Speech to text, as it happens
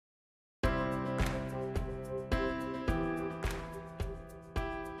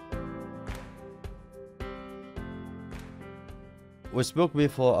we spoke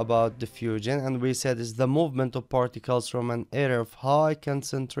before about diffusion, and we said it's the movement of particles from an area of high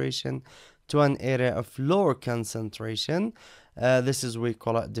concentration to an area of lower concentration. This is we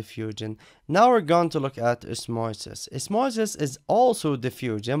call it diffusion. Now we're going to look at osmosis. Osmosis is also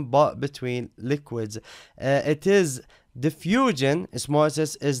diffusion, but between liquids. It is diffusion.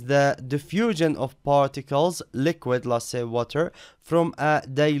 Osmosis is the diffusion of particles, liquid, let's say water, from a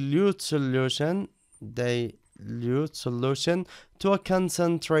dilute solution to a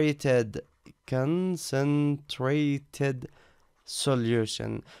concentrated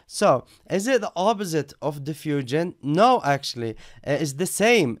solution. So is it the opposite of diffusion? No, actually, it's the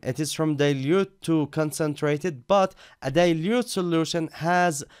same. It is from dilute to concentrated, but a dilute solution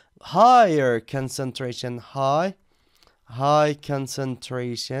has higher concentration, high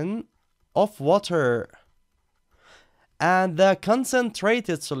concentration of water, and the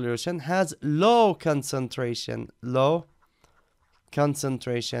concentrated solution has low concentration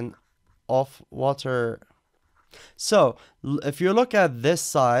of water. So if you look at this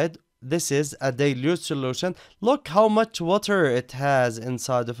side, this is a dilute solution. Look how much water it has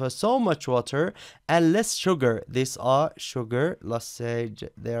inside of us. So much water and less sugar. These are sugar. Let's say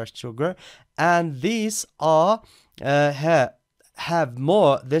they are sugar, and these are have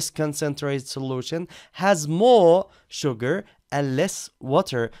more. This concentrated solution has more sugar and less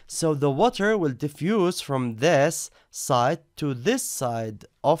water. So the water will diffuse from this side to this side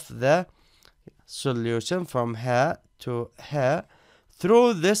of the solution, from here to here,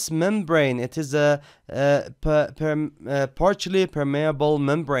 through this membrane. It is a partially permeable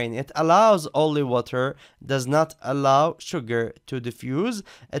membrane. It allows only water, does not allow sugar to diffuse.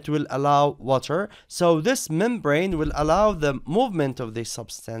 It will allow water. So this membrane will allow the movement of these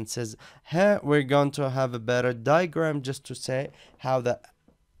substances. Here we're going to have a better diagram just to say how that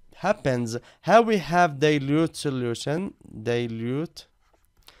happens. How we have dilute solution, dilute,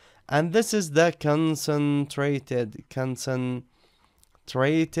 and this is the concentrated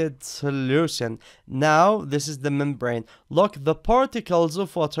solution. Now this is the membrane. Look, the particles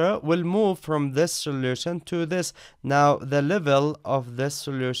of water will move from this solution to this. Now the level of this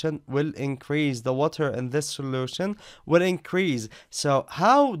solution will increase. The water in this solution will increase. So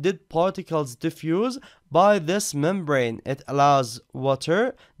how did particles diffuse? By this membrane. It allows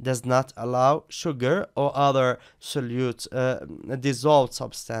water, does not allow sugar or other solute dissolved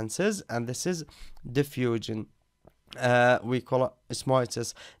substances, and this is diffusion. We call it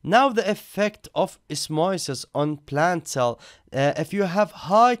osmosis. Now the effect of osmosis on plant cell. If you have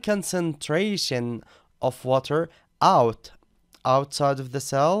high concentration of water outside of the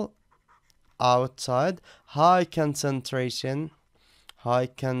cell, high concentration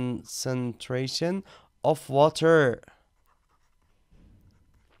of water.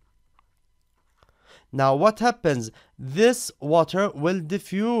 Now what happens? This water will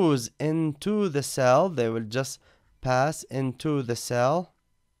diffuse into the cell. They will just pass into the cell.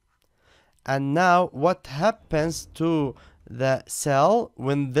 And now what happens to the cell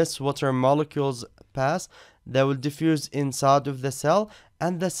when this water molecules pass? They will diffuse inside of the cell,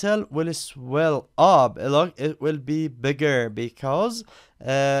 and the cell will swell up. Look, it will be bigger because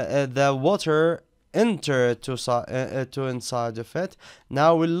the water enter to inside of it.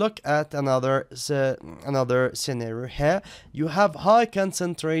 Now we'll look at another scenario here. You have high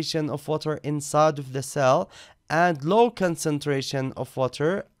concentration of water inside of the cell and low concentration of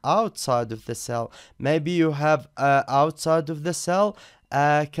water outside of the cell. Maybe you have outside of the cell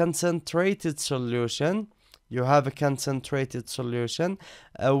a concentrated solution. You have a concentrated solution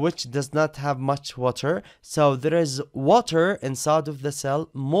which does not have much water. So there is water inside of the cell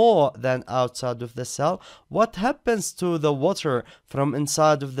more than outside of the cell. What happens to the water from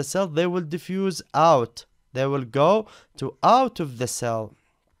inside of the cell? They will diffuse out. They will go to out of the cell.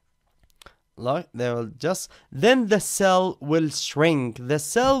 Look, they will just, then the cell will shrink. The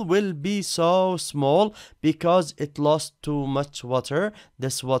cell will be so small because it lost too much water.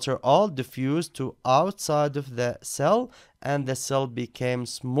 This water all diffused to outside of the cell, and the cell became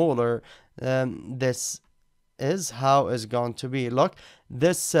smaller. This is how it's going to be. Look,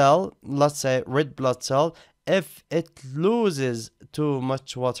 this cell, let's say red blood cell, if it loses too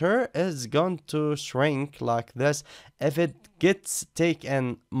much water, it's going to shrink like this. If it gets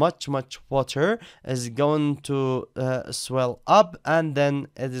taken much water, is going to swell up, and then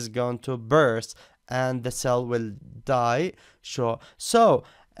it is going to burst and the cell will die. Sure. So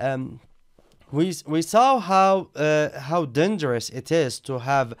we saw how dangerous it is to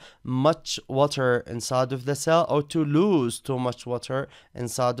have much water inside of the cell, or to lose too much water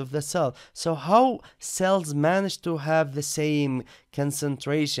inside of the cell. So how cells manage to have the same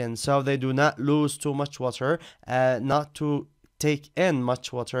concentration so they do not lose too much water, not to take in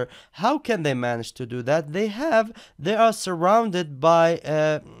much water. How can they manage to do that? They are surrounded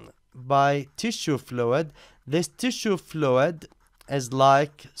by tissue fluid. This tissue fluid is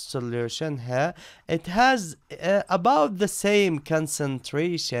like solution here. It has about the same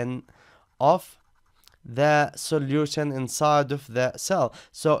concentration of the solution inside of the cell.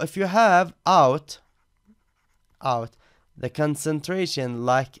 So if you have out the concentration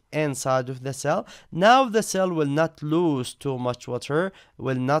like inside of the cell, now the cell will not lose too much water,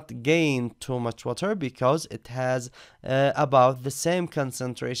 will not gain too much water, because it has about the same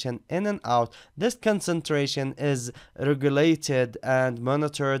concentration in and out. This concentration is regulated and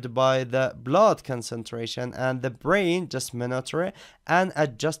monitored by the blood concentration, and the brain just monitor it and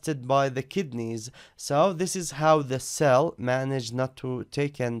adjusted by the kidneys. So this is how the cell managed not to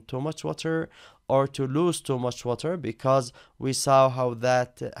take in too much water or to lose too much water, because we saw how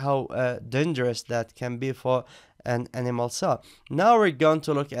dangerous that can be for an animal cell. Now we're going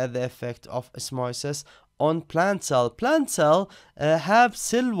to look at the effect of osmosis on plant cell. Plant cell have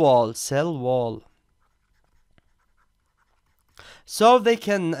cell wall. So they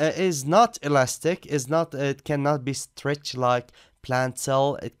can is not elastic, it cannot be stretched like plant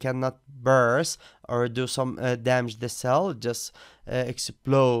cell. It cannot burst or do some damage the cell, just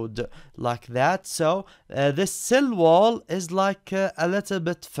explode like that. So this cell wall is like a little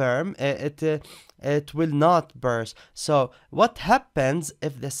bit firm. It will not burst. So what happens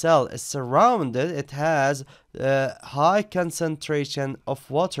if the cell is surrounded? It has high concentration of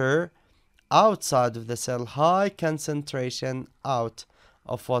water outside of the cell, high concentration out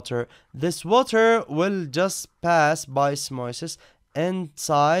of water. This water will just pass by osmosis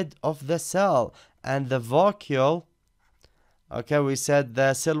inside of the cell, and the vacuole. Okay, we said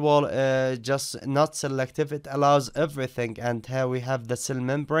the cell wall just not selective, it allows everything, and here we have the cell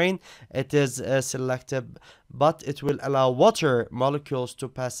membrane. It is selective, but it will allow water molecules to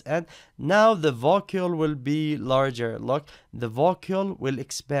pass in. Now the vacuole will be larger. Look, the vacuole will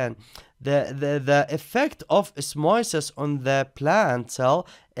expand. The effect of osmosis on the plant cell,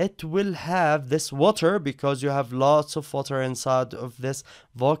 it will have this water, because you have lots of water inside of this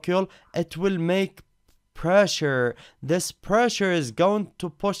vacuole. It will make pressure. This pressure is going to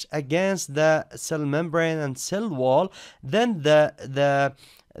push against the cell membrane and cell wall. Then the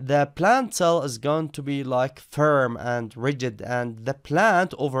plant cell is going to be like firm and rigid, and the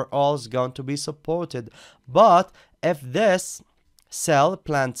plant overall is going to be supported. But if this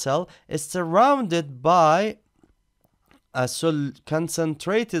plant cell is surrounded by a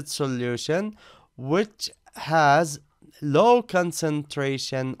concentrated solution which has low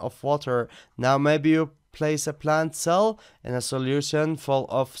concentration of water. Now maybe you place a plant cell in a solution full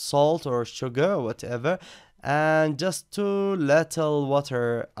of salt or sugar or whatever, and just too little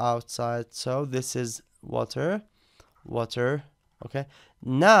water outside. So this is water. Okay,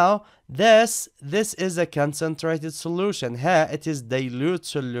 now this is a concentrated solution. Here it is dilute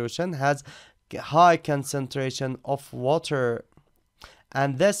solution, has high concentration of water,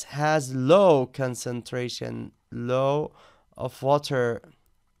 and this has low concentration of water.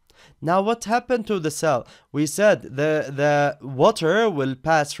 Now what happened to the cell? We said the water will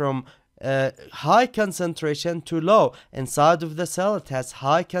pass from high concentration to low. Inside of the cell it has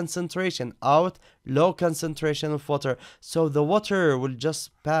high concentration, out low concentration of water. So the water will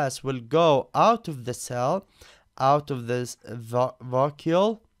just pass, will go out of the cell, out of this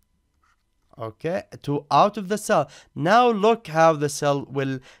vacuole, okay, to out of the cell. Now look how the cell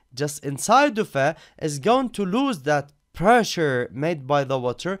will just inside of it is going to lose that pressure made by the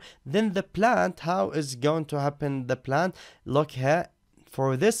water. Then the plant, how is going to happen? The plant, look here,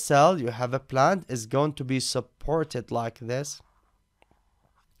 for this cell you have a plant is going to be supported like this,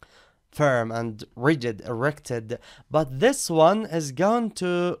 firm and rigid, erected. But this one is going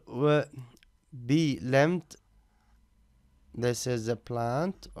to be limbed. This is a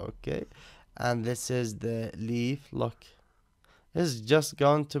plant, okay, and this is the leaf. Look, it's just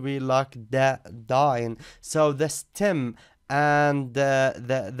going to be like dying. So the stem and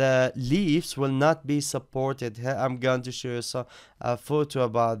the leaves will not be supported. Here I'm going to show you a photo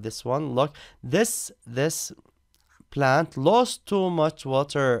about this one. Look, this plant lost too much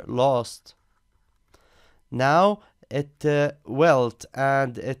water, now it wilt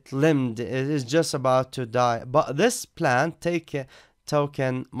and it limbed. It is just about to die. But this plant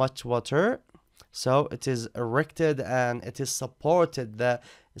taken much water, so it is erected and it is supported. The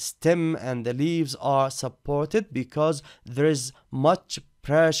stem and the leaves are supported because there is much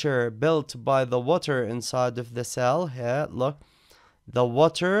pressure built by the water inside of the cell. Here, look, the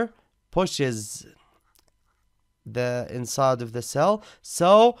water pushes the inside of the cell,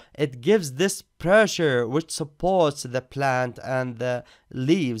 so it gives this pressure which supports the plant and the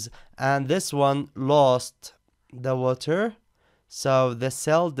leaves, and this one lost the water, so the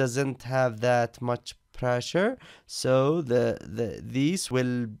cell doesn't have that much pressure, so these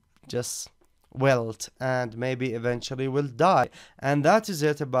will just wilt and maybe eventually will die. And that is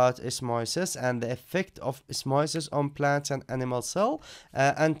it about osmosis and the effect of osmosis on plants and animal cell.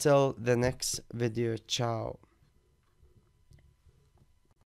 Until the next video, ciao.